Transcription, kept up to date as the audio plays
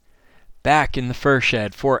back in the fur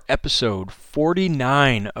shed for episode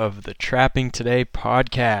 49 of the Trapping Today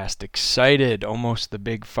podcast. Excited, almost the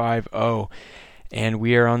big 5-0. And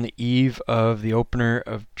we are on the eve of the opener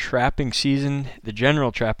of trapping season, the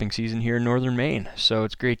general trapping season here in northern Maine. So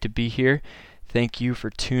it's great to be here. Thank you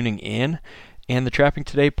for tuning in. And the Trapping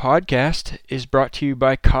Today podcast is brought to you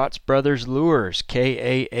by Kaatz Brothers Lures,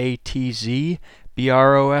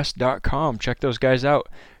 KAATZBROS.com. Check those guys out.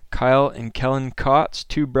 Kyle and Kellen Kaatz,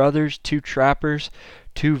 two brothers, two trappers,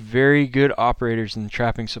 two very good operators in the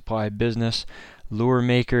trapping supply business, lure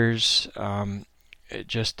makers,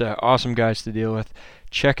 just awesome guys to deal with.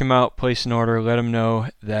 Check them out, place an order, let them know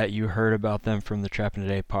that you heard about them from the Trapping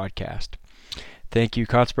Today podcast. Thank you,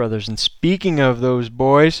 Kaatz Brothers. And speaking of those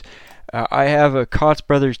boys, I have a Kaatz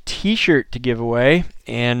Brothers t-shirt to give away,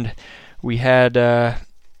 and we had,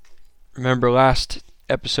 remember last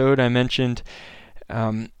episode I mentioned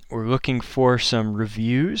we're looking for some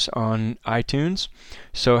reviews on iTunes.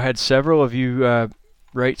 So I had several of you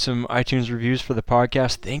write some iTunes reviews for the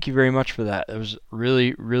podcast. Thank you very much for that. It was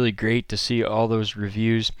really, really great to see all those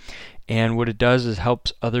reviews. And what it does is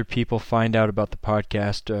helps other people find out about the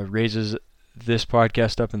podcast, raises this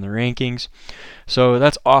podcast up in the rankings. So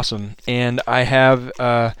that's awesome. And I have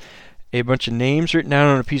a bunch of names written down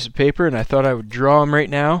on a piece of paper, and I thought I would draw them right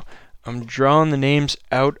now. I'm drawing the names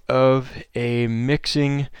out of a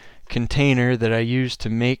mixing container that I use to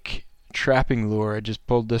make trapping lure. I just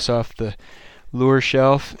pulled this off the lure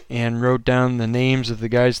shelf and wrote down the names of the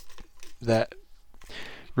guys that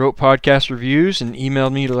wrote podcast reviews and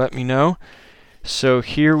emailed me to let me know. So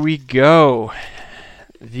here we go.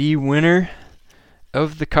 The winner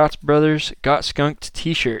of the Kaatz Brothers Got Skunked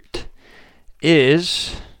t-shirt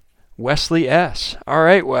is Wesley S. All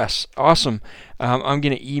right, Wes. Awesome. I'm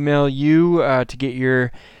going to email you to get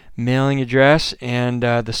your mailing address and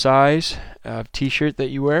the size of t-shirt that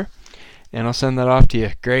you wear, and I'll send that off to you.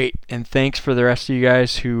 Great. And thanks for the rest of you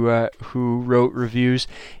guys who wrote reviews.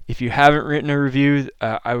 If you haven't written a review,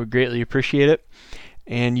 I would greatly appreciate it,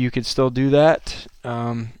 and you could still do that.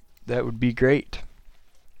 That would be great.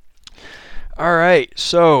 All right,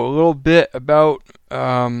 so a little bit about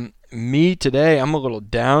me today. I'm a little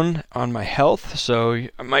down on my health, so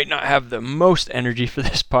I might not have the most energy for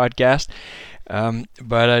this podcast,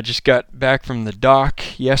 but I just got back from the doc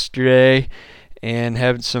yesterday and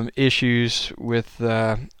had some issues with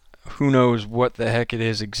who knows what the heck it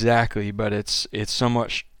is exactly, but it's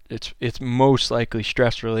somewhat it's most likely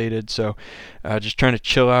stress related. So just trying to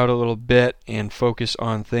chill out a little bit and focus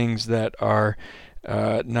on things that are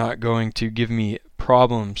not going to give me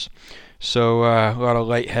problems. So a lot of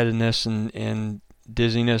lightheadedness and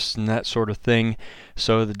dizziness and that sort of thing.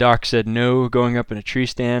 So the doc said no going up in a tree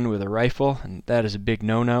stand with a rifle, and that is a big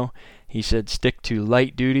no-no. He said stick to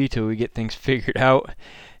light duty till we get things figured out.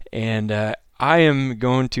 And I am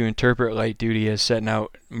going to interpret light duty as setting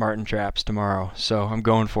out marten traps tomorrow. So I'm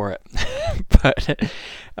going for it. But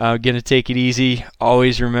I'm going to take it easy.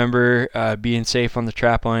 Always remember being safe on the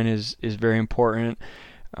trap line is very important.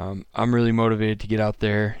 I'm really motivated to get out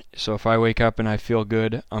there, so if I wake up and I feel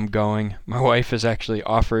good, I'm going. My wife has actually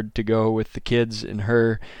offered to go with the kids and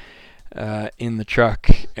her in the truck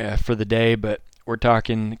for the day, but we're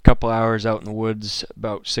talking a couple hours out in the woods,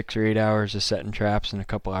 about 6 or 8 hours of setting traps and a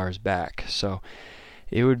couple hours back, so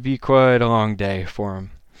it would be quite a long day for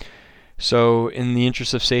them. So in the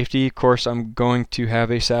interest of safety, of course, I'm going to have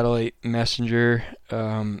a satellite messenger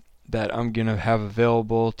that I'm going to have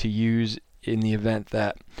available to use in the event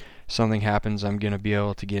that something happens. I'm going to be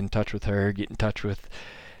able to get in touch with her, get in touch with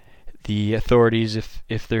the authorities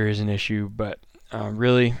if there is an issue. But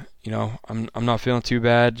really, I'm not feeling too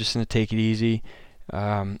bad. Just going to take it easy.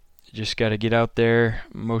 Just got to get out there.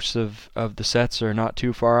 Most of the sets are not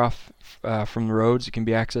too far off from the roads. It can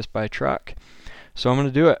be accessed by a truck. So I'm going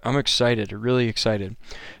to do it. I'm excited, really excited.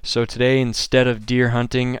 So today, instead of deer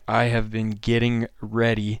hunting, I have been getting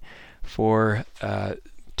ready for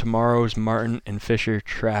tomorrow's marten and fisher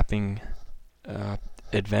trapping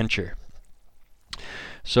adventure.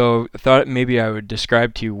 So I thought maybe I would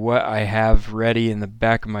describe to you what I have ready in the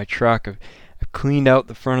back of my truck. I've cleaned out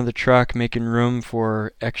the front of the truck, making room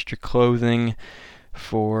for extra clothing,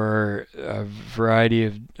 for a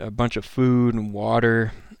bunch of food and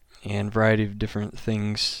water, and variety of different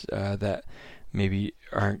things that maybe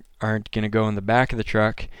aren't going to go in the back of the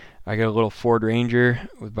truck. I got a little Ford Ranger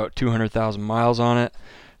with about 200,000 miles on it.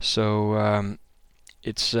 So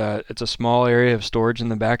it's a small area of storage in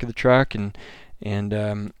the back of the truck, and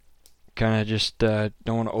kind of just don't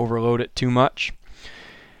want to overload it too much.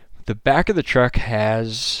 The back of the truck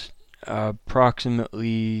has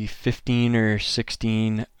approximately 15 or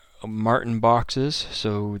 16 Martin boxes.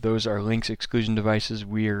 So those are lynx exclusion devices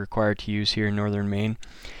we are required to use here in northern Maine.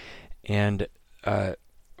 And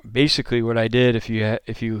basically what I did, if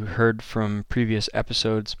you heard from previous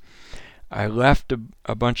episodes, I left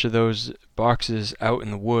a bunch of those boxes out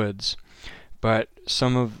in the woods, but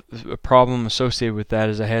some of the problem associated with that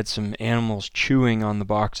is I had some animals chewing on the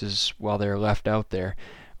boxes while they were left out there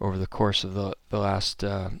over the course of the last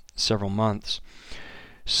several months.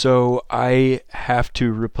 So I have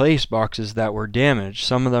to replace boxes that were damaged.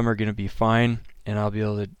 Some of them are going to be fine, and I'll be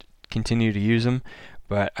able to continue to use them,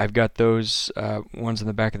 but I've got those ones in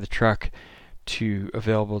the back of the truck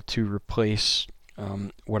available to replace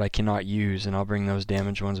what I cannot use, and I'll bring those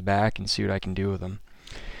damaged ones back and see what I can do with them.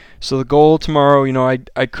 So the goal tomorrow,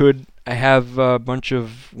 I have a bunch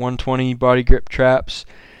of 120 body grip traps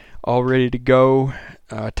all ready to go,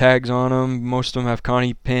 tags on them. Most of them have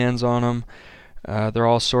Connie pans on them. They're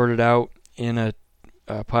all sorted out in a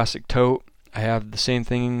plastic tote. I have the same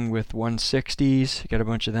thing with 160s. I got a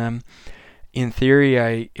bunch of them. In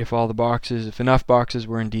theory, if enough boxes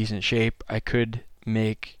were in decent shape, I could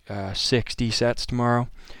make 60 sets tomorrow.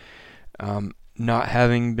 Not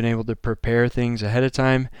having been able to prepare things ahead of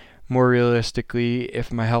time, more realistically,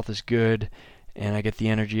 if my health is good and I get the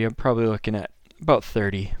energy, I'm probably looking at about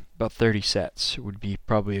 30 sets would be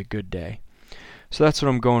probably a good day. So that's what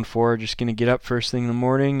I'm going for. Just going to get up first thing in the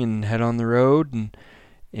morning and head on the road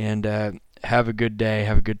and have a good day,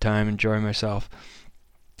 have a good time, enjoy myself.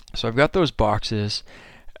 So I've got those boxes.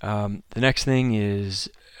 The next thing is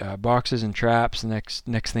boxes and traps. The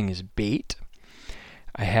next thing is bait.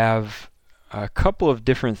 I have a couple of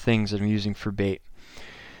different things that I'm using for bait.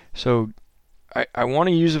 So I want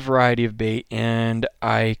to use a variety of bait, and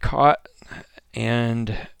I caught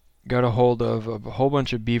and got a hold of a whole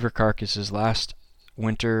bunch of beaver carcasses last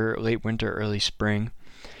winter, late winter, early spring,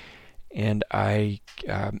 and I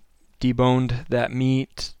deboned that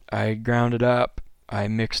meat. I ground it up. I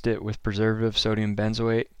mixed it with preservative, sodium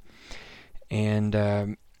benzoate, and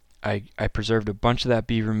I preserved a bunch of that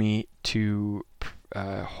beaver meat to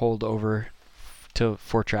hold over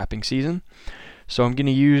for trapping season. So I'm going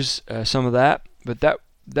to use some of that, but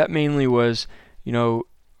that mainly was,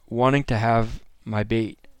 wanting to have my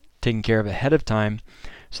bait taken care of ahead of time,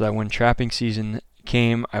 so that when trapping season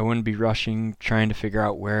came, I wouldn't be rushing trying to figure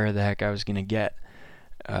out where the heck I was going to get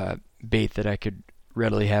bait that I could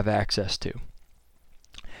readily have access to.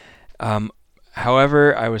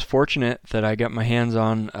 However, I was fortunate that I got my hands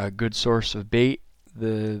on a good source of bait.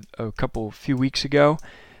 Few weeks ago,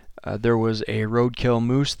 there was a roadkill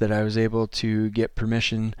moose that I was able to get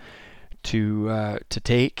permission to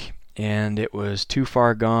take, and it was too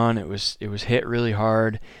far gone. It was hit really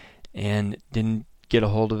hard, and didn't get a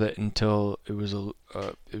hold of it until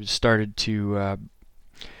it started to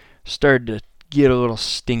get a little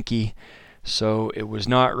stinky. So it was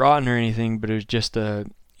not rotten or anything, but it was just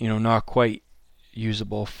not quite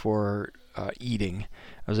usable for eating.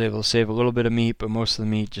 I was able to save a little bit of meat, but most of the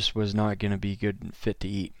meat just was not going to be good and fit to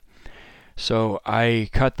eat. So I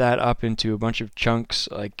cut that up into a bunch of chunks,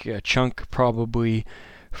 like a chunk probably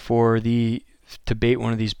to bait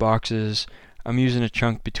one of these boxes. I'm using a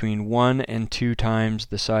chunk between 1 and 2 times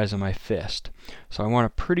the size of my fist. So I want a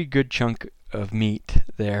pretty good chunk of meat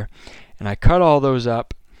there. And I cut all those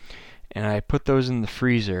up and I put those in the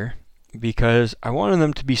freezer because I wanted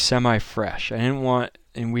them to be semi-fresh. And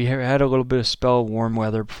we had a little bit of spell of warm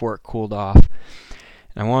weather before it cooled off.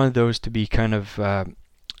 And I wanted those to be kind of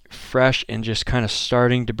fresh and just kind of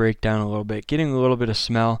starting to break down a little bit, getting a little bit of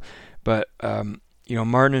smell. But,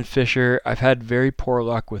 Martin and Fisher, I've had very poor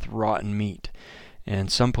luck with rotten meat.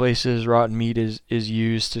 And some places rotten meat is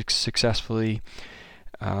used successfully.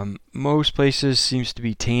 Most places seems to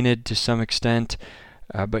be tainted to some extent.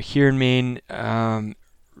 But here in Maine,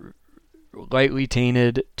 lightly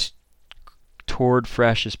tainted toward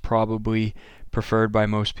fresh is probably preferred by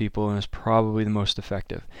most people and is probably the most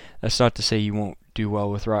effective. That's not to say you won't do well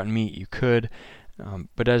with rotten meat. You could,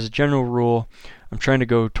 but as a general rule, I'm trying to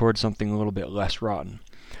go towards something a little bit less rotten.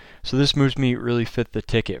 So this moose meat really fit the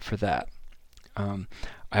ticket for that.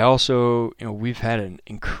 I also, we've had an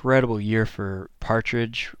incredible year for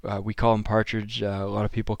partridge. We call them partridge. A lot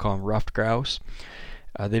of people call them ruffed grouse.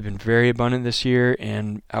 They've been very abundant this year,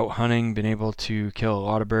 and out hunting, been able to kill a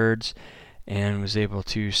lot of birds, and was able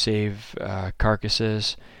to save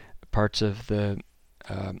carcasses, parts of the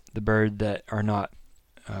bird that are not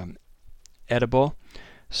edible.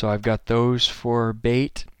 So I've got those for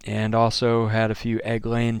bait, and also had a few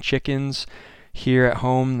egg-laying chickens here at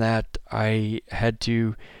home that I had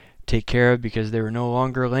to take care of because they were no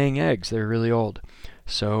longer laying eggs. They're really old.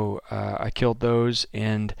 So I killed those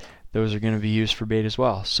and those are going to be used for bait as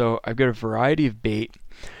well. So I've got a variety of bait,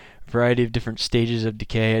 a variety of different stages of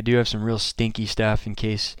decay. I do have some real stinky stuff in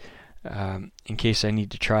case I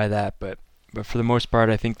need to try that, but for the most part,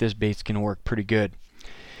 I think this bait's going to work pretty good.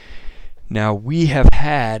 Now, we have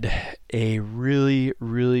had a really,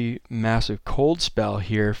 really massive cold spell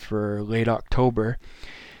here for late October,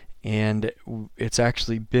 and it's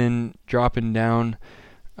actually been dropping down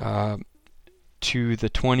to the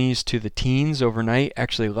 20s to the teens overnight.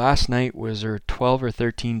 Actually, last night was 12 or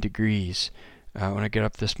 13 degrees. When I got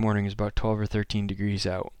up this morning, it was about 12 or 13 degrees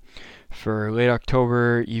out. For late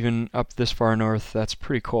October, even up this far north, that's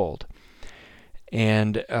pretty cold.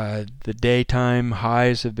 And the daytime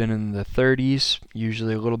highs have been in the 30s,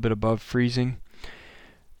 usually a little bit above freezing.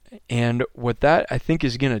 And what that I think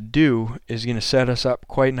is going to do is going to set us up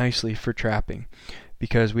quite nicely for trapping,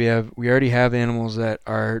 because we already have animals that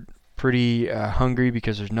are pretty hungry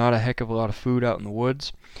because there's not a heck of a lot of food out in the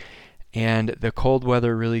woods, and the cold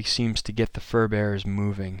weather really seems to get the fur bearers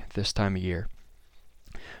moving this time of year.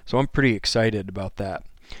 So I'm pretty excited about that,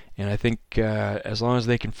 and I think as long as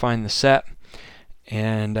they can find the set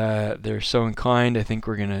and they're so inclined, I think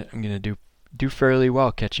I'm gonna do fairly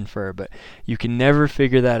well catching fur. But you can never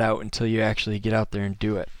figure that out until you actually get out there and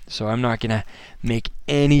do it. So I'm not gonna make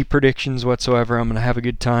any predictions whatsoever. I'm gonna have a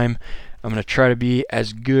good time. I'm gonna try to be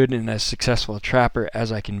as good and as successful a trapper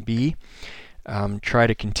as I can be. Try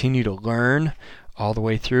to continue to learn all the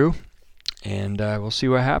way through, and we'll see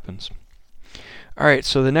what happens. Alright,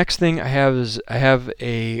 so the next thing I have is I have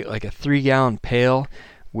a 3-gallon pail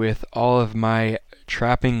with all of my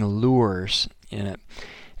trapping lures in it.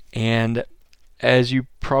 And as you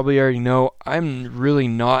probably already know, I'm really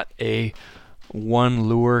not a one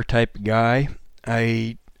lure type guy.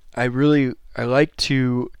 I like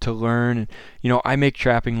to learn. I make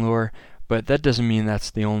trapping lure, but that doesn't mean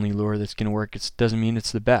that's the only lure that's going to work. It doesn't mean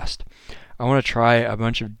it's the best. I want to try a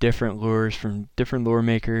bunch of different lures from different lure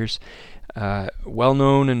makers,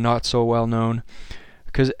 well-known and not so well-known,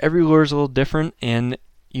 because every lure is a little different, and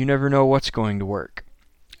you never know what's going to work.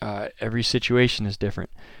 Every situation is different.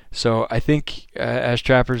 So I think as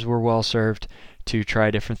trappers, we're well served to try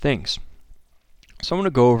different things. So I'm going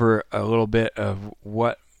to go over a little bit of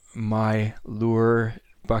what my lure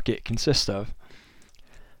bucket consists of.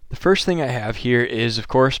 The first thing I have here is, of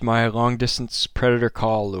course, my long distance predator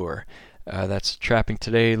call lure. That's Trapping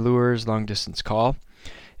Today Lures long distance call.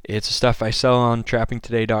 It's stuff I sell on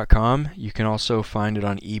trappingtoday.com. You can also find it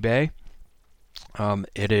on eBay.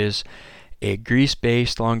 It is a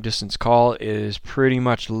grease-based long-distance call. It is pretty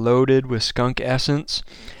much loaded with skunk essence.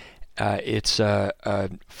 It's a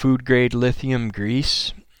food-grade lithium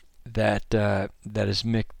grease that is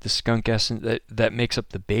the skunk essence that makes up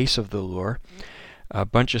the base of the lure. A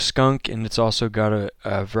bunch of skunk, and it's also got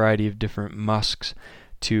a variety of different musks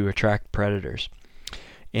to attract predators.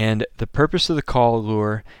 And the purpose of the call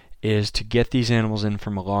lure is to get these animals in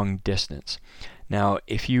from a long distance. Now,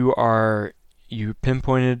 if you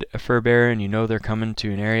pinpointed a fur bearer and you know they're coming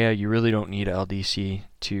to an area, you really don't need LDC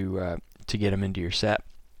to get them into your set.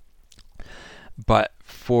 But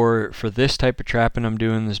for this type of trapping I'm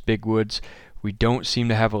doing, this big woods, we don't seem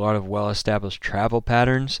to have a lot of well-established travel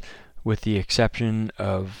patterns, with the exception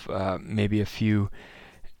of maybe a few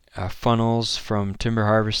funnels from timber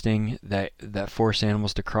harvesting that force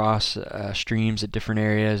animals to cross streams at different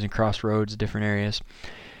areas and cross roads at different areas.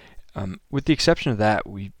 With the exception of that,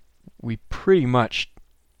 we pretty much,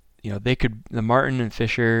 the marten and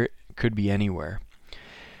fisher could be anywhere.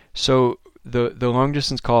 So the long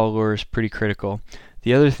distance call lure is pretty critical.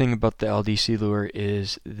 The other thing about the LDC lure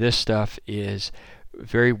is this stuff is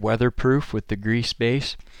very weatherproof with the grease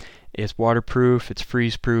base. It's waterproof, it's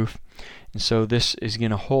freeze proof, and so this is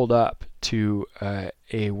going to hold up to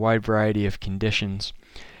a wide variety of conditions.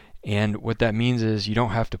 And what that means is you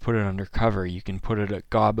don't have to put it under cover. You can put a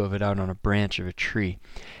gob of it out on a branch of a tree.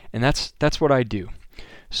 And that's what I do.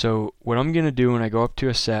 So what I'm going to do when I go up to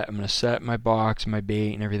a set, I'm going to set my box, my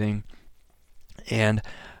bait and everything, and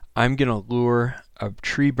I'm going to lure a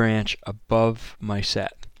tree branch above my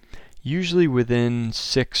set. Usually within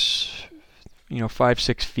 5-6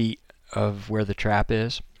 feet of where the trap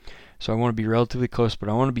is. So I want to be relatively close, but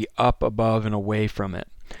I want to be up above and away from it.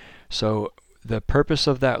 So the purpose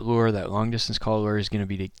of that lure, that long distance call lure, is going to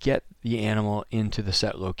be to get the animal into the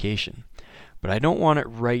set location. But I don't want it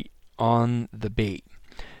right on the bait,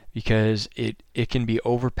 because it can be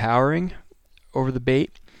overpowering over the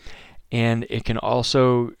bait, and it can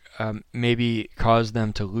also maybe cause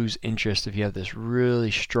them to lose interest if you have this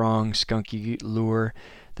really strong skunky lure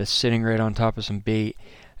that's sitting right on top of some bait.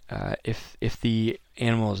 If the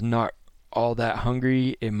animal is not all that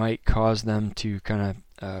hungry, it might cause them to kind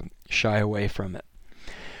shy away from it.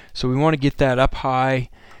 So we want to get that up high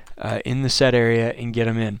in the set area and get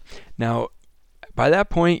them in. Now, by that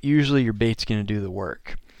point, usually your bait's going to do the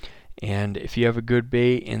work. And if you have a good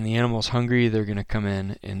bait and the animal's hungry, they're going to come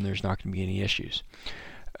in and there's not going to be any issues.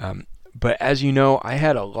 But as you know, I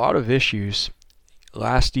had a lot of issues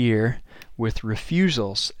last year with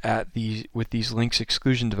refusals with these Lynx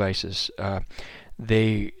exclusion devices.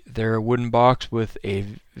 They're a wooden box with a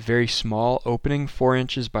very small opening, 4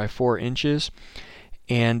 inches by 4 inches,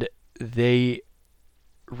 and they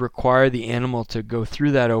require the animal to go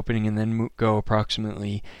through that opening and then go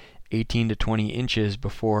approximately 18 to 20 inches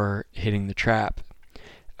before hitting the trap.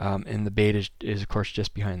 And the bait is of course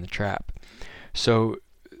just behind the trap. So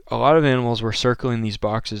a lot of animals were circling these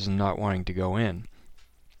boxes and not wanting to go in.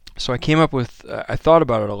 So I came up with, I thought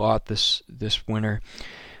about it a lot this winter,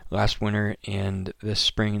 last winter, and this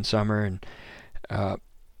spring and summer. And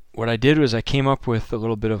what I did was I came up with a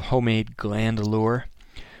little bit of homemade gland lure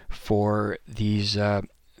for these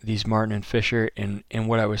Martin and Fisher. And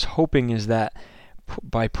what I was hoping is that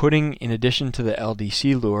by putting, in addition to the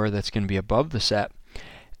LDC lure that's going to be above the set,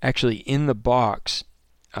 actually in the box,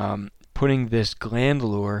 putting this gland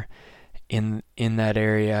lure in that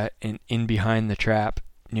area and in behind the trap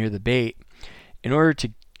near the bait, in order to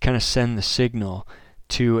kind of send the signal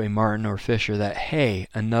to a Martin or Fisher that, hey,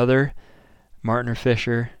 another Martin or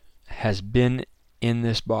Fisher has been in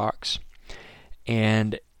this box.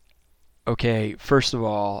 And okay, first of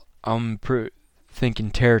all, I'm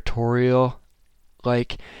thinking territorial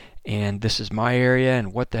and this is my area,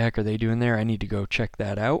 and what the heck are they doing there? I need to go check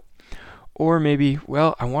that out. Or maybe,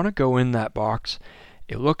 well, I want to go in that box.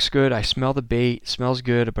 It looks good. I smell the bait. It smells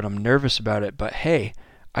good, but I'm nervous about it. But hey,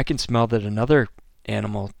 I can smell that another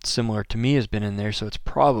animal similar to me has been in there, so it's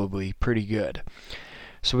probably pretty good.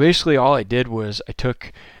 So basically all I did was I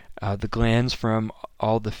took the glands from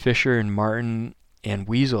all the Fisher and Martin and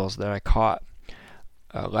weasels that I caught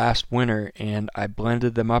last winter, and I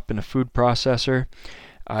blended them up in a food processor.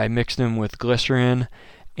 I mixed them with glycerin,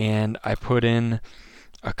 and I put in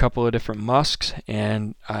a couple of different musks,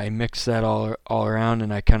 and I mixed that all around,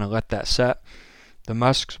 and I kind of let that set. The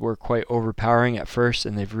musks were quite overpowering at first,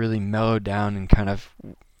 and they've really mellowed down and kind of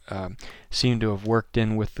seem to have worked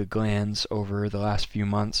in with the glands over the last few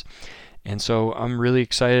months. And so I'm really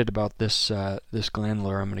excited about this gland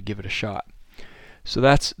lure. I'm going to give it a shot. So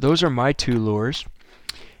those are my 2 lures.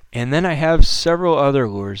 And then I have several other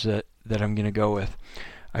lures that I'm going to go with.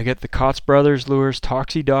 I get the Kaatz Brothers Lures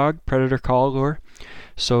Toxie Dog Predator Call Lure.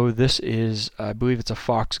 So this is, I believe it's a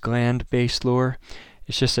fox gland based lure.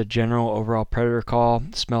 It's just a general overall predator call.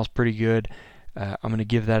 It smells pretty good. I'm going to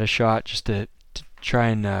give that a shot just to try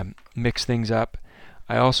and mix things up.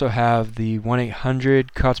 I also have the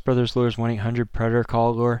 1-800 Kaatz Brothers Lures 1-800 Predator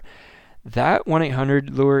Call Lure. That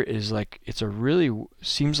 1-800 lure is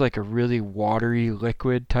seems like a really watery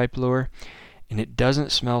liquid type lure, and it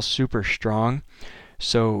doesn't smell super strong.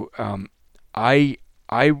 So I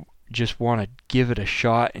just want to give it a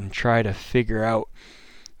shot and try to figure out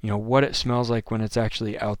what it smells like when it's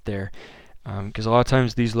actually out there, because a lot of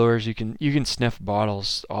times these lures you can sniff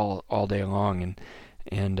bottles all day long,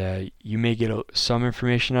 and you may get some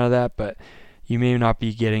information out of that, but you may not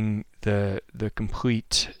be getting the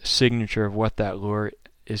complete signature of what that lure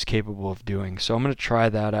is capable of doing. So I'm going to try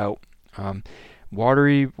that out.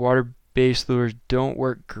 Water-based lures don't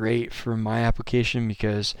work great for my application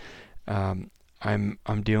because I'm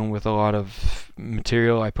dealing with a lot of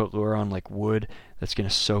material. I put lure on like wood that's going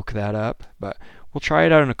to soak that up, but we'll try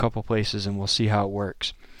it out in a couple places and we'll see how it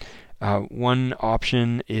works. One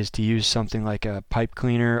option is to use something like a pipe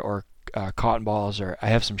cleaner or cotton balls, or I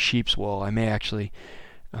have some sheep's wool. I may actually,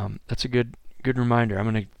 that's a good reminder. I'm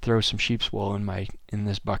going to throw some sheep's wool in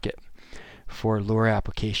this bucket for lure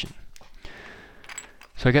application.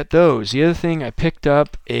 So I got those. The other thing, I picked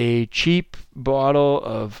up a cheap bottle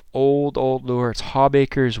of old lure. It's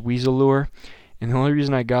Hawbaker's Weasel Lure. And the only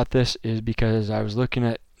reason I got this is because I was looking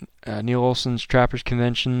at Neil Olson's Trappers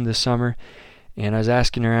Convention this summer, and I was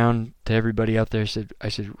asking around to everybody out there. I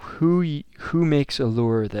said, who makes a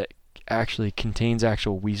lure that actually contains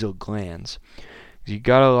actual weasel glands? You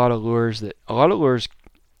got a lot of lures,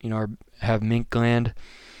 have mink gland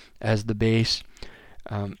as the base.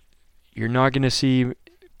 You're not going to see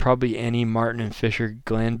probably any Martin and Fisher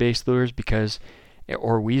gland-based lures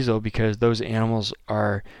or weasel, because those animals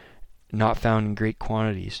are not found in great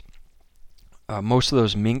quantities. Most of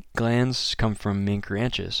those mink glands come from mink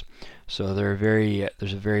ranches, so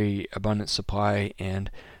there's a very abundant supply, and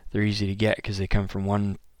they're easy to get because they come from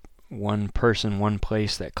one person, one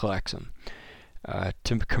place that collects them.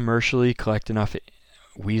 To commercially collect enough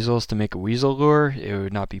weasels to make a weasel lure, it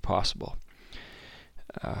would not be possible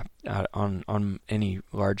on any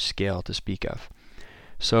large scale to speak of.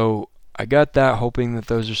 So I got that, hoping that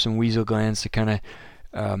those are some weasel glands to kind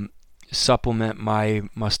of supplement my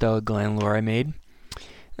mustelid gland lure I made.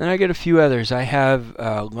 Then I get a few others. I have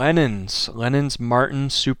Lennon's Martin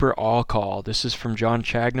Super All Call. This is from John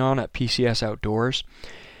Chagnon at PCS Outdoors.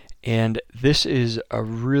 And this is a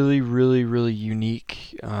really, really, really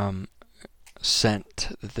unique scent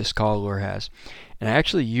that this call lure has. And I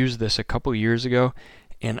actually used this a couple years ago,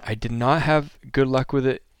 and I did not have good luck with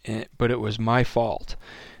it, but it was my fault.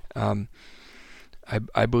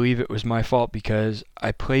 I believe it was my fault because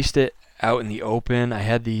I placed it out in the open.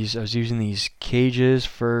 I was using these cages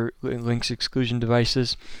for lynx exclusion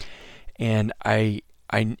devices, and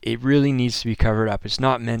it really needs to be covered up. It's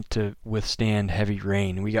not meant to withstand heavy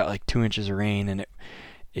rain. We got like 2 inches of rain, and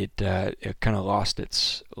it kind of lost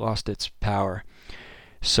its power.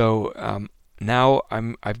 So now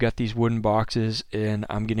I've got these wooden boxes, and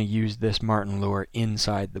I'm gonna use this Martin lure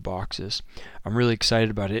inside the boxes. I'm really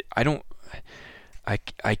excited about it.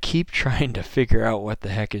 I keep trying to figure out what the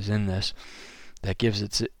heck is in this that gives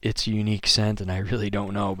its unique scent, and I really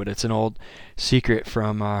don't know, but it's an old secret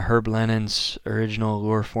from Herb Lennon's original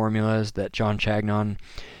lure formulas that John Chagnon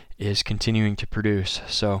is continuing to produce.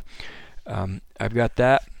 So I've got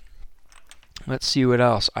that. Let's see what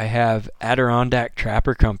else. I have Adirondack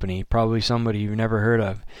Trapper Company, probably somebody you've never heard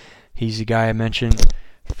of. He's the guy I mentioned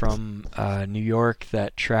from New York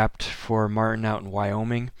that trapped for marten out in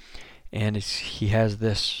Wyoming. And he has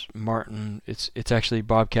this marten. It's actually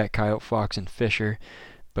bobcat, coyote, fox, and fisher,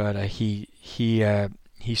 but he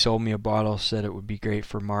sold me a bottle, said it would be great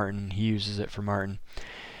for marten. He uses it for marten,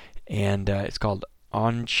 and it's called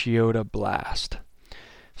Onchiota Blast.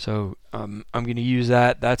 So I'm going to use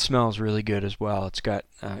that. That smells really good as well. It's got.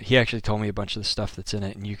 He actually told me a bunch of the stuff that's in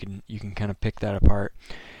it, and you can kind of pick that apart.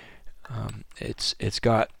 It's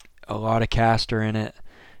got a lot of castor in it.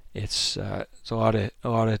 It's a lot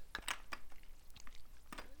of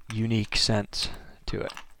unique scents to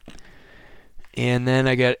it. And then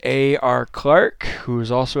I got A.R. Clark, who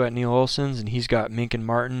is also at Neil Olson's, and he's got mink and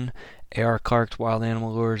marten. A.R. Clark's Wild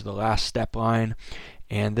Animal Lures, the Last Step line.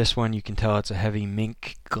 And this one, you can tell it's a heavy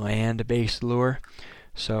mink gland-based lure.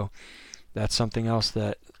 So that's something else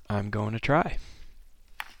that I'm going to try.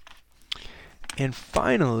 And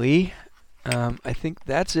finally, I think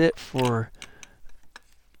that's it for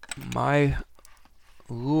my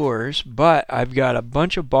lures, but I've got a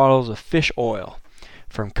bunch of bottles of fish oil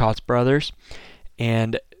from Kaatz Brothers,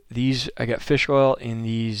 and I got fish oil in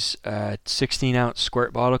these 16-ounce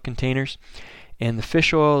squirt bottle containers, and the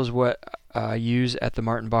fish oil is what I use at the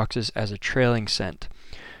marten boxes as a trailing scent.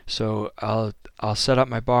 So I'll set up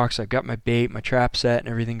my box. I've got my bait, my trap set, and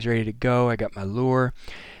everything's ready to go. I got my lure,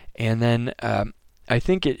 and then I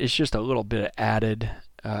think it's just a little bit of added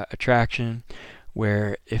attraction,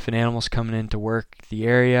 where if an animal's coming in to work the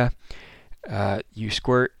area, you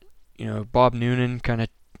squirt. Bob Noonan kind of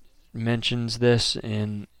mentions this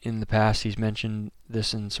in the past. He's mentioned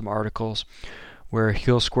this in some articles where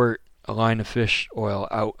he'll squirt a line of fish oil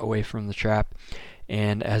out away from the trap,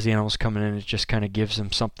 and as the animal's coming in, it just kind of gives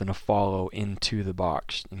them something to follow into the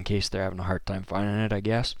box in case they're having a hard time finding it, I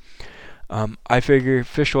guess. I figure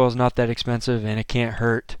fish oil is not that expensive and it can't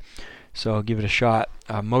hurt, so I'll give it a shot.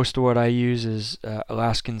 Most of what I use is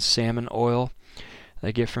Alaskan salmon oil that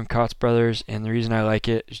I get from Kaatz Brothers, and the reason I like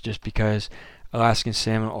it is just because Alaskan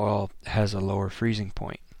salmon oil has a lower freezing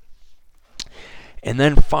point. And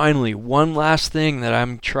then finally, one last thing that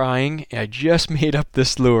I'm trying. I just made up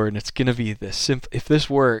this lure, and it's going to be if this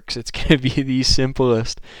works, it's going to be the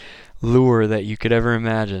simplest lure that you could ever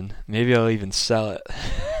imagine. Maybe I'll even sell it.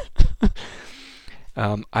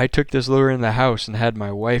 I took this lure in the house and had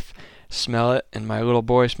my wife smell it and my little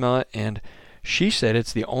boy smell it, and she said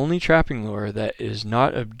it's the only trapping lure that is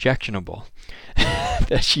not objectionable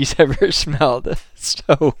that she's ever smelled.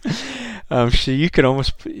 So you could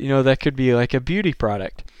almost, that could be like a beauty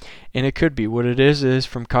product, and it could be. What it is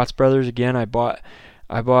from Kaatz Brothers. Again, I bought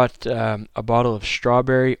a bottle of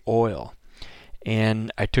strawberry oil,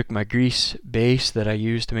 and I took my grease base that I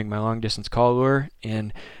use to make my long distance call lure,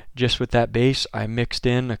 and just with that base, I mixed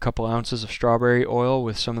in a couple ounces of strawberry oil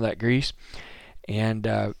with some of that grease,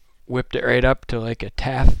 and whipped it right up to like a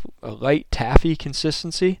light taffy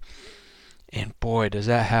consistency. And boy, does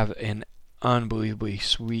that have an unbelievably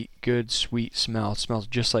good sweet smell. It smells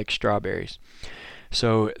just like strawberries.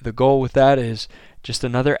 So the goal with that is just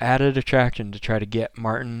another added attraction to try to get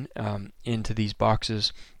marten into these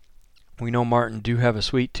boxes. We know marten do have a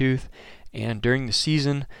sweet tooth, and during the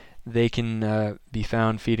season, they can be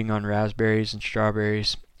found feeding on raspberries and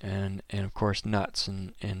strawberries and of course nuts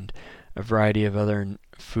and a variety of other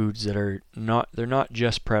foods that they're not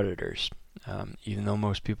just predators. Even though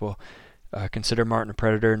most people consider marten a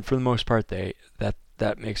predator, and for the most part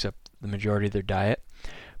that makes up the majority of their diet.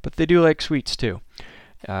 But they do like sweets too.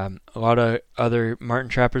 A lot of other marten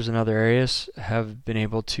trappers in other areas have been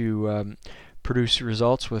able to produce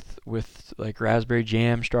results with like raspberry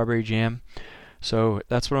jam, strawberry jam. So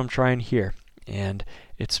that's what I'm trying here. And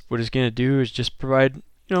what it's going to do is just provide,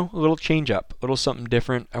 a little change up, a little something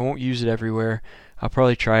different. I won't use it everywhere. I'll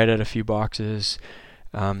probably try it at a few boxes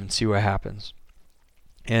and see what happens.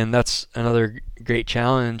 And that's another great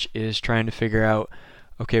challenge, is trying to figure out,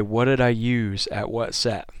 okay, what did I use at what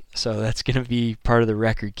set? So that's going to be part of the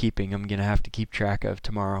record keeping I'm going to have to keep track of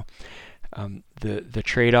tomorrow. The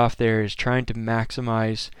trade-off there is trying to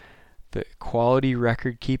maximize the quality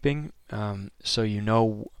record keeping, so you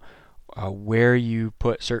know where you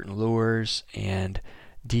put certain lures and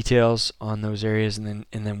details on those areas, and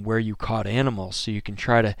then where you caught animals, so you can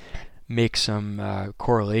try to make some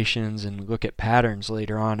correlations and look at patterns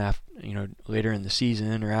later on, later in the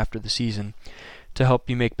season or after the season, to help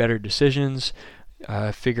you make better decisions,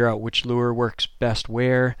 figure out which lure works best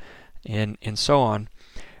where, and so on.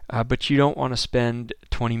 But you don't want to spend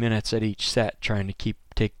 20 minutes at each set trying to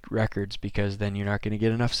take records, because then you're not going to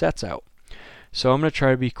get enough sets out. So I'm going to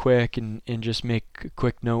try to be quick and just make a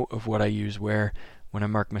quick note of what I use where when I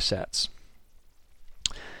mark my sets.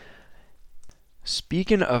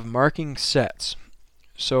 Speaking of marking sets,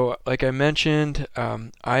 so like I mentioned,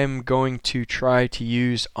 I am going to try to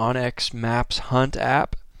use onX Maps Hunt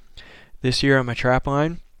app this year on my trap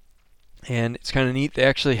line, and it's kind of neat. They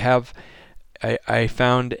actually have, I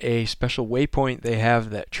found a special waypoint they have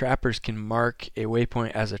that trappers can mark a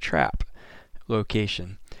waypoint as a trap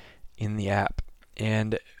location in the app.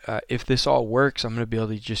 And if this all works, I'm going to be able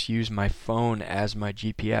to just use my phone as my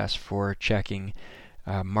GPS for checking,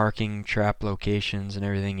 marking trap locations and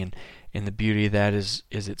everything. And the beauty of that is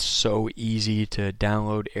it's so easy to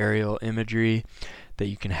download aerial imagery that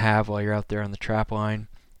you can have while you're out there on the trap line,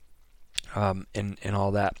 and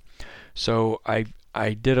all that. So I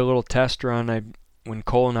did a little test run. When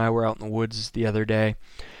Cole and I were out in the woods the other day,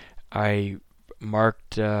 I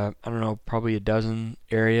marked, probably a dozen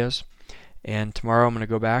areas. And tomorrow I'm going to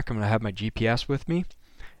go back. I'm going to have my GPS with me.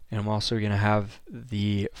 And I'm also going to have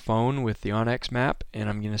the phone with the onX map. And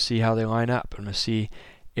I'm going to see how they line up. I'm going to see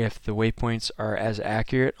if the waypoints are as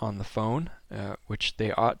accurate on the phone, which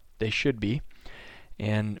they should be,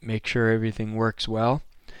 and make sure everything works well.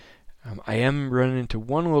 I am running into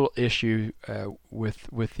one little issue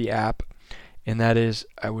with the app, and that is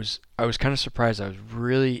I was kind of surprised.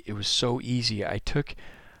 It was so easy. I took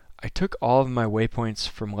all of my waypoints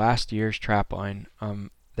from last year's trapline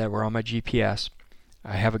that were on my GPS.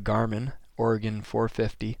 I have a Garmin Oregon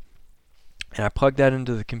 450, and I plugged that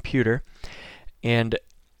into the computer, and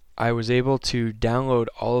I was able to download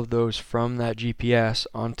all of those from that GPS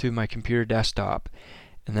onto my computer desktop.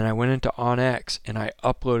 And then I went into onX and I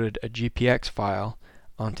uploaded a GPX file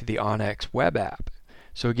onto the onX web app.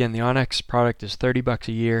 So again, the onX product is $30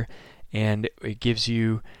 a year, and it gives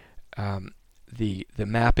you the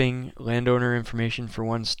mapping, landowner information for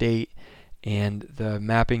one state, and the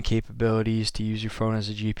mapping capabilities to use your phone as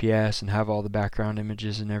a GPS and have all the background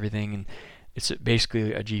images and everything. And it's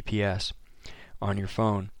basically a GPS on your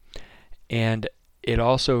phone. And it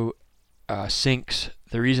also syncs.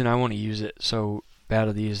 The reason I want to use it so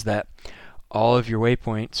badly is that all of your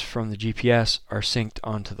waypoints from the GPS are synced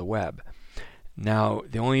onto the web. Now,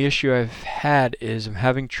 the only issue I've had is I'm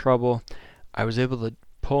having trouble. I was able to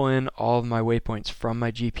pull in all of my waypoints from my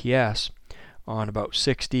GPS on about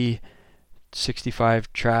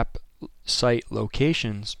 65 trap site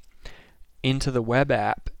locations into the web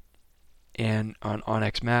app and on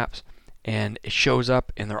onX Maps, and it shows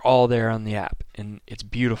up and they're all there on the app, and it's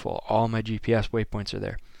beautiful. All my GPS waypoints are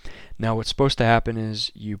there. Now what's supposed to happen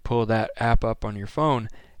is you pull that app up on your phone,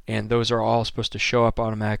 and those are all supposed to show up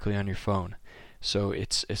automatically on your phone. So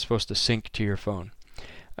it's supposed to sync to your phone.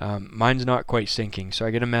 Mine's not quite syncing, so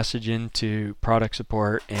I get a message into product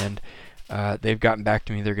support, and they've gotten back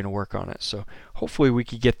to me. They're going to work on it. So hopefully we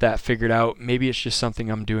could get that figured out. Maybe it's just something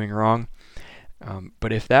I'm doing wrong.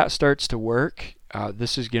 But if that starts to work,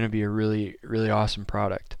 this is going to be a really, really awesome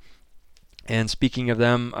product. And speaking of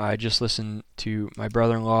them, I just listened to my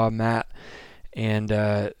brother-in-law, Matt, and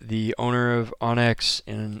the owner of onX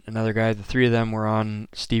and another guy. The three of them were on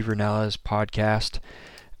Steve Rinella's podcast,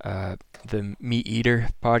 the Meat Eater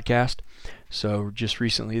podcast. So just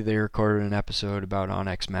recently they recorded an episode about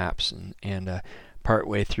onX Maps, and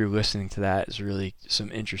partway through listening to that is really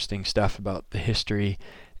some interesting stuff about the history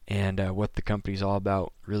and what the company's all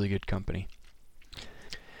about. Really good company.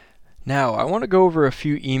 Now, I want to go over a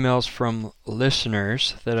few emails from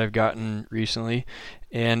listeners that I've gotten recently,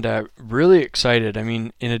 and really excited. I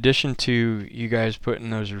mean, in addition to you guys putting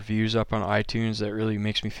those reviews up on iTunes, that really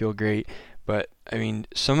makes me feel great. But I mean,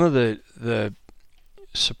 some of the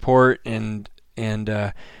support and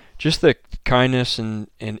just the kindness and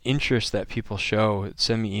interest that people show,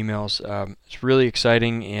 send me emails. It's really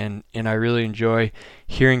exciting, and I really enjoy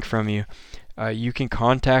hearing from you. You can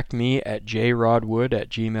contact me at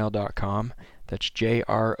jrodwood@gmail.com. That's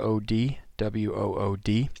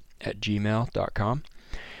JRODWOOD@gmail.com.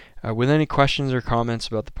 With any questions or comments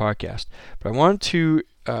about the podcast. But I wanted to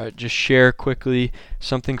just share quickly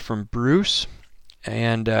something from Bruce.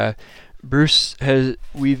 And Bruce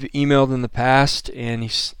we've emailed in the past, and he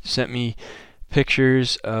sent me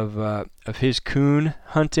pictures of his coon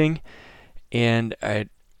hunting. And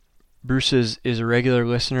Bruce is a regular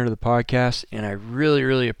listener to the podcast, and I really,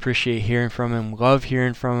 really appreciate hearing from him. Love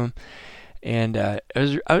hearing from him, and I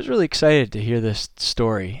was really excited to hear this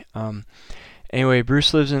story. Anyway,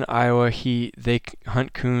 Bruce lives in Iowa. They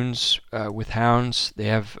hunt coons with hounds. They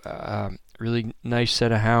have a really nice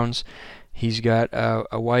set of hounds. He's got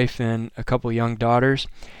a wife and a couple young daughters,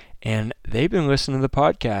 and they've been listening to the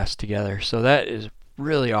podcast together. So that is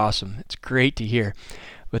really awesome. It's great to hear.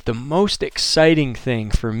 But the most exciting thing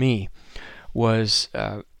for me was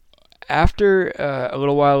after a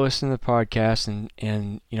little while listening to the podcast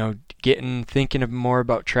and thinking more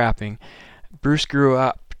about trapping. Bruce grew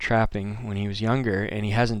up trapping when he was younger, and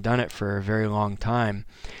he hasn't done it for a very long time.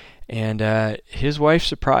 And his wife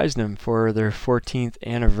surprised him for their 14th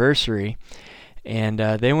anniversary, and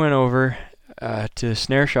they went over to the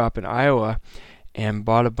snare shop in Iowa and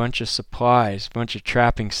bought a bunch of supplies, a bunch of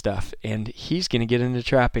trapping stuff, and he's going to get into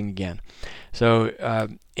trapping again. So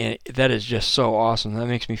and that is just so awesome. That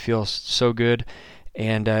makes me feel so good,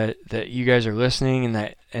 and that you guys are listening, and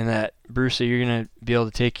that Bruce, that you're going to be able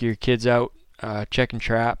to take your kids out checking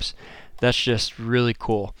traps. That's just really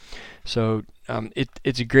cool. So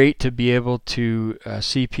it's great to be able to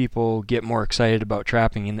see people get more excited about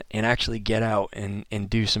trapping and actually get out and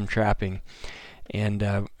do some trapping. And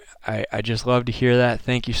I just love to hear that.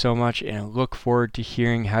 Thank you so much, and I look forward to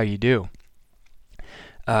hearing how you do.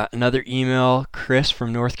 Another email, Chris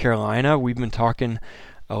from North Carolina. We've been talking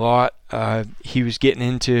a lot. He was getting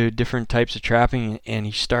into different types of trapping, and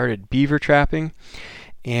he started beaver trapping.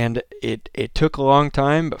 And it took a long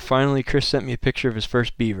time, but finally Chris sent me a picture of his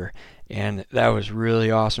first beaver. And that was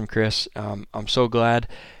really awesome, Chris. I'm so glad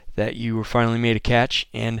that you finally made a catch.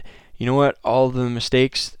 And you know what? All the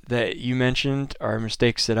mistakes that you mentioned are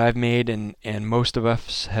mistakes that I've made and most of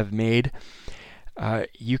us have made.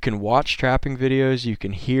 You can watch trapping videos. You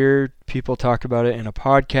can hear people talk about it in a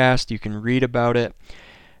podcast. You can read about it.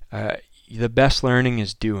 The best learning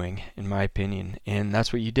is doing, in my opinion. And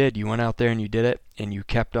that's what you did. You went out there and you did it, and you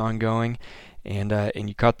kept on going. And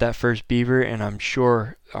you caught that first beaver, and I'm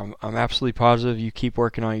sure, I'm absolutely positive you keep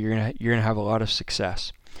working on it, you're gonna have a lot of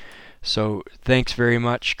success. So thanks very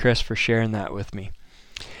much, Chris, for sharing that with me.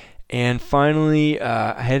 And finally,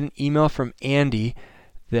 I had an email from Andy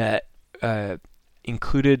that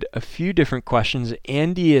included a few different questions.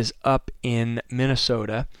 Andy is up in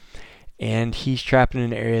Minnesota, and he's trapping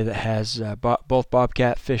in an area that has both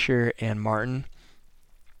bobcat, fisher, and marten.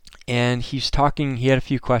 And he had a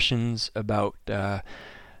few questions about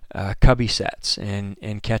cubby sets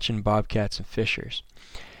and catching bobcats and fishers.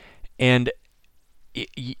 And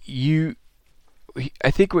I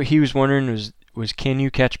think what he was wondering was can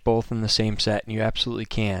you catch both in the same set? And you absolutely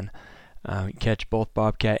can. You catch both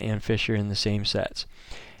bobcat and fisher in the same sets.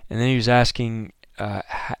 And then he was asking,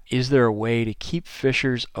 is there a way to keep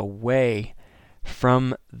fishers away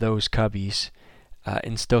from those cubbies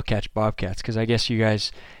and still catch bobcats? Because I guess you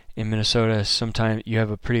guys in Minnesota, sometimes you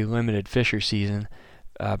have a pretty limited fisher season,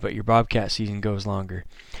 but your bobcat season goes longer.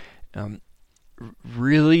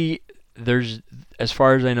 Really, as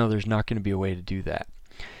far as I know, there's not going to be a way to do that.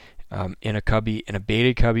 In a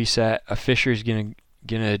baited cubby set, a fisher is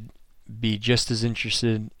gonna be just as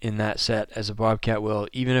interested in that set as a bobcat will,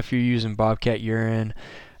 even if you're using bobcat urine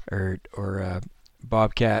or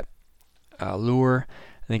bobcat lure.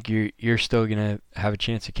 I think you're still gonna have a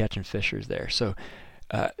chance of catching fishers there. So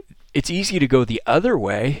it's easy to go the other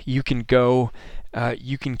way. You can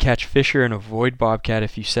catch fisher and avoid bobcat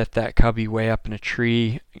if you set that cubby way up in a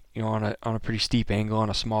tree, on a pretty steep angle on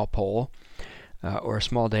a small pole or a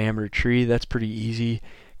small diameter tree. That's pretty easy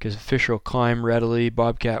because fisher will climb readily.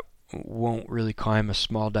 Bobcat won't really climb a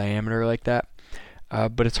small diameter like that.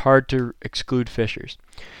 but it's hard to exclude fissures.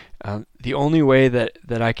 The only way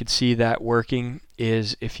that I could see that working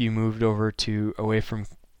is if you moved over to away from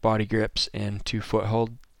body grips and to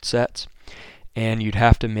foothold sets, and you'd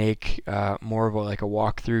have to make more of like a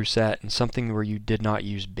walkthrough set and something where you did not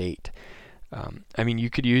use bait. I mean, you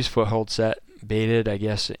could use foothold set baited, I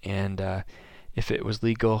guess, and if it was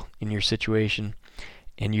legal in your situation,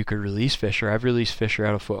 and you could release fisher. I've released fisher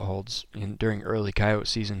out of footholds during early coyote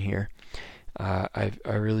season here. I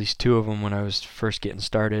released 2 of them when I was first getting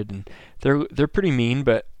started, and they're pretty mean,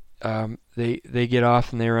 but they get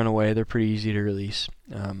off and they run away. They're pretty easy to release,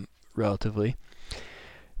 relatively.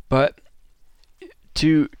 But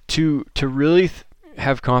to really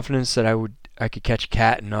have confidence that I could catch a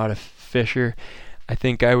cat and not a fisher, I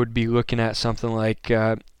think I would be looking at something like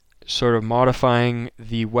sort of modifying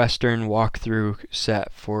the Western walkthrough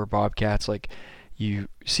set for bobcats, like you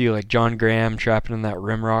see like John Graham trapping in that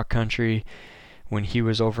Rimrock country when he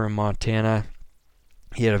was over in Montana.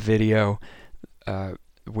 He had a video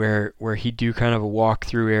where he'd do kind of a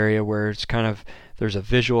walkthrough area where it's kind of there's a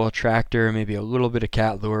visual attractor, maybe a little bit of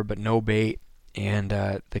cat lure, but no bait, and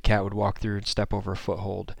the cat would walk through and step over a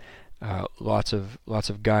foothold. Lots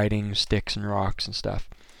of guiding sticks and rocks and stuff.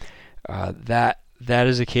 That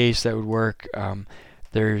is a case that would work.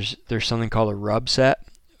 There's something called a rub set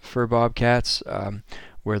for bobcats,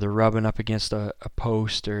 where they're rubbing up against a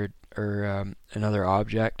post or another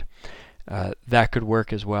object. That could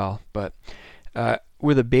work as well. But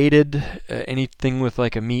with a baited, anything with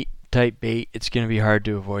like a meat type bait, it's going to be hard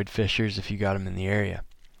to avoid fissures if you got them in the area.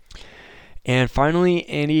 And finally,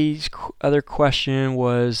 Andy's other question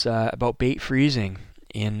was about bait freezing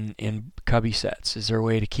in cubby sets. Is there a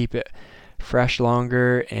way to keep it fresh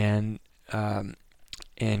longer and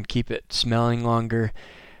keep it smelling longer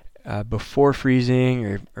before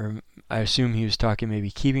freezing, or I assume he was talking maybe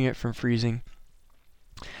keeping it from freezing.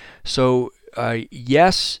 So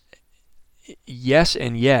yes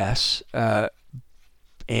and yes,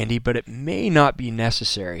 Andy, but it may not be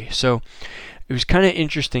necessary. So it was kind of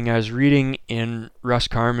interesting. I was reading in Russ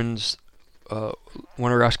Carman's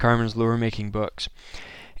one of Russ Carman's lure making books,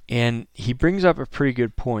 and he brings up a pretty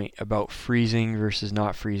good point about freezing versus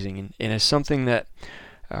not freezing, and it's something that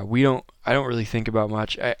I don't really think about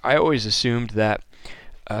much. I always assumed that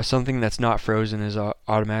something that's not frozen is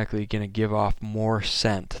automatically going to give off more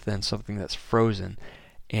scent than something that's frozen,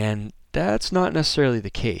 and that's not necessarily the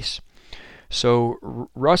case. So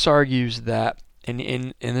Russ argues that,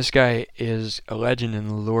 and this guy is a legend in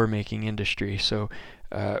the lure making industry, so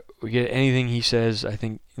we get anything he says I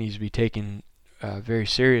think needs to be taken very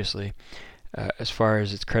seriously as far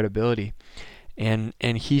as its credibility. And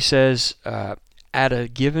he says at a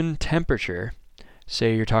given temperature,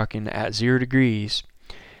 say you're talking at 0 degrees,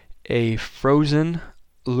 a frozen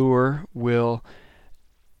lure will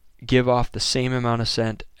give off the same amount of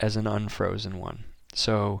scent as an unfrozen one.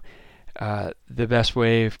 So the best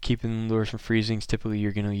way of keeping lures from freezing is typically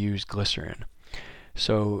you're going to use glycerin.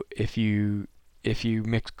 So if you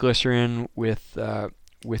mix glycerin with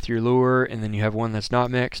your lure and then you have one that's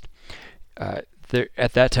not mixed, at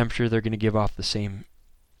that temperature they're going to give off the same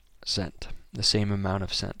scent, the same amount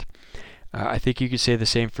of scent. I think you could say the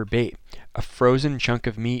same for bait. A frozen chunk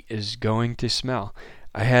of meat is going to smell.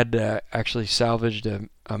 I had actually salvaged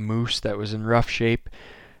a moose that was in rough shape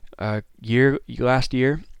last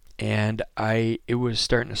year, and it was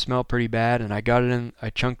starting to smell pretty bad, and I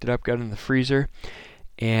chunked it up, got it in the freezer,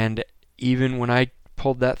 and even when I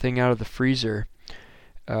pulled that thing out of the freezer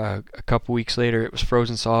a couple weeks later, it was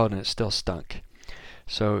frozen solid and it still stunk.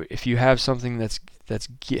 So if you have something that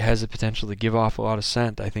has the potential to give off a lot of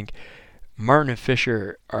scent, I think marten and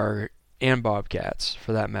fisher and bobcats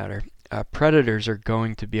for that matter, predators are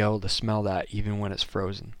going to be able to smell that even when it's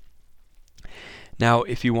frozen. Now,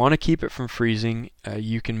 if you want to keep it from freezing,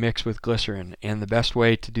 you can mix with glycerin, and the best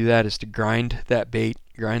way to do that is to grind up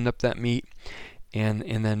that meat, and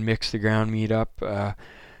then mix the ground meat up.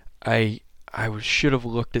 I should have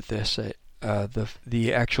looked at this,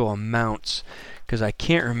 the actual amounts, because I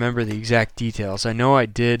can't remember the exact details. I know I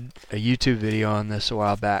did a YouTube video on this a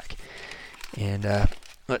while back, and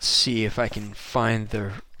let's see if I can find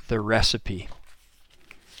the recipe.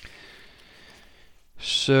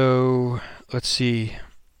 So let's see.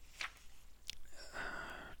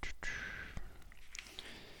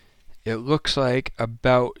 It looks like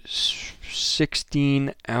about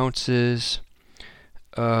 16 ounces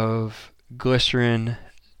of glycerin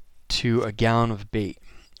to a gallon of bait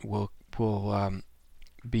will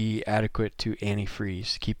be adequate to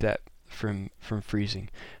antifreeze, keep that from freezing.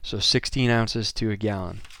 So 16 ounces to a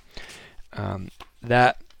gallon.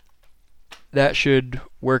 That that should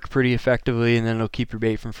work pretty effectively, and then it'll keep your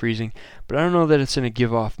bait from freezing. But I don't know that it's going to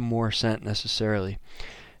give off more scent necessarily.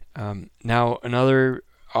 Now another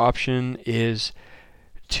option is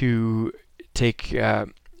to take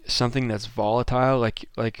something that's volatile,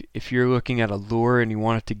 like if you're looking at a lure and you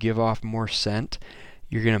want it to give off more scent,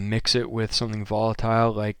 you're going to mix it with something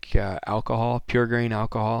volatile like alcohol. Pure grain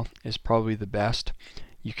alcohol is probably the best.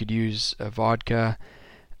 You could use vodka,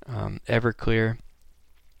 Everclear,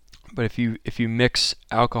 but if you mix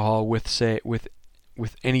alcohol with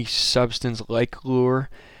any substance like lure,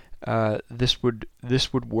 this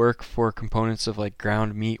would work for components of like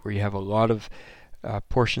ground meat where you have a lot of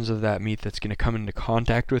portions of that meat that's going to come into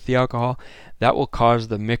contact with the alcohol. That will cause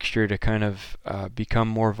the mixture to kind of become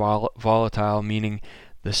more volatile, meaning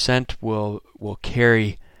the scent will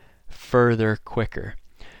carry further quicker.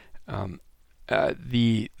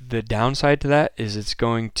 The downside to that is it's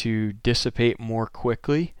going to dissipate more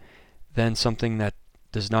quickly than something that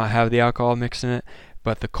does not have the alcohol mixed in it,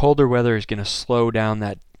 but the colder weather is going to slow down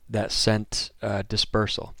that scent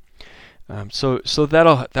dispersal. So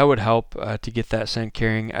that would help to get that scent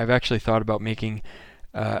carrying. I've actually thought about making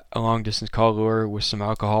a long distance call lure with some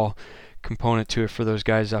alcohol component to it for those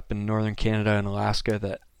guys up in northern Canada and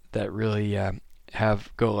Alaska that really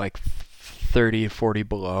go like 30 to 40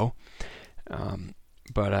 below.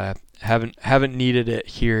 But haven't needed it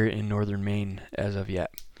here in northern Maine as of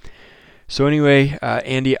yet. So anyway,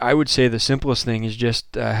 Andy, I would say the simplest thing is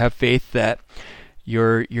just have faith that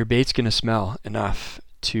your bait's going to smell enough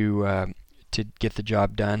to get the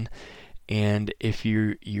job done. And if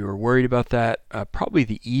you're worried about that, probably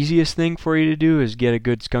the easiest thing for you to do is get a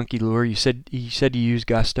good skunky lure. You said you use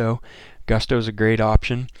Gusto. Gusto is a great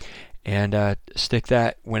option. And stick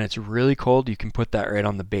that when it's really cold. You can put that right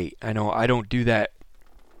on the bait. I know I don't do that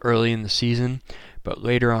early in the season, but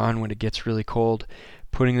later on when it gets really cold,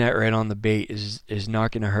 putting that right on the bait is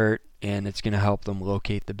not going to hurt, and it's going to help them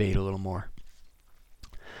locate the bait a little more.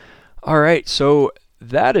 All right, so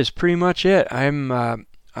that is pretty much it. I'm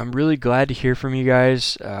really glad to hear from you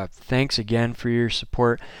guys. Thanks again for your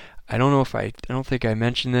support. I don't think I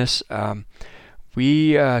mentioned this.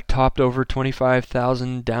 We topped over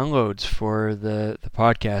 25,000 downloads for the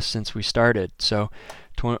podcast since we started. So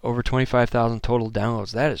over 25,000 total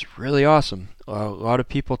downloads. That is really awesome. A lot of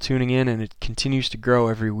people tuning in, and it continues to grow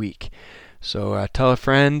every week. So tell a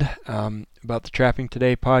friend about the Trapping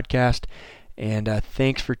Today podcast. And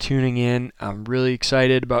thanks for tuning in. I'm really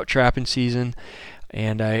excited about trapping season,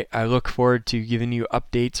 and I look forward to giving you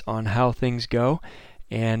updates on how things go.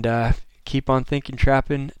 And keep on thinking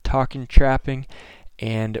trapping, talking trapping,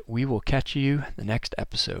 and we will catch you in the next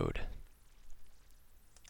episode.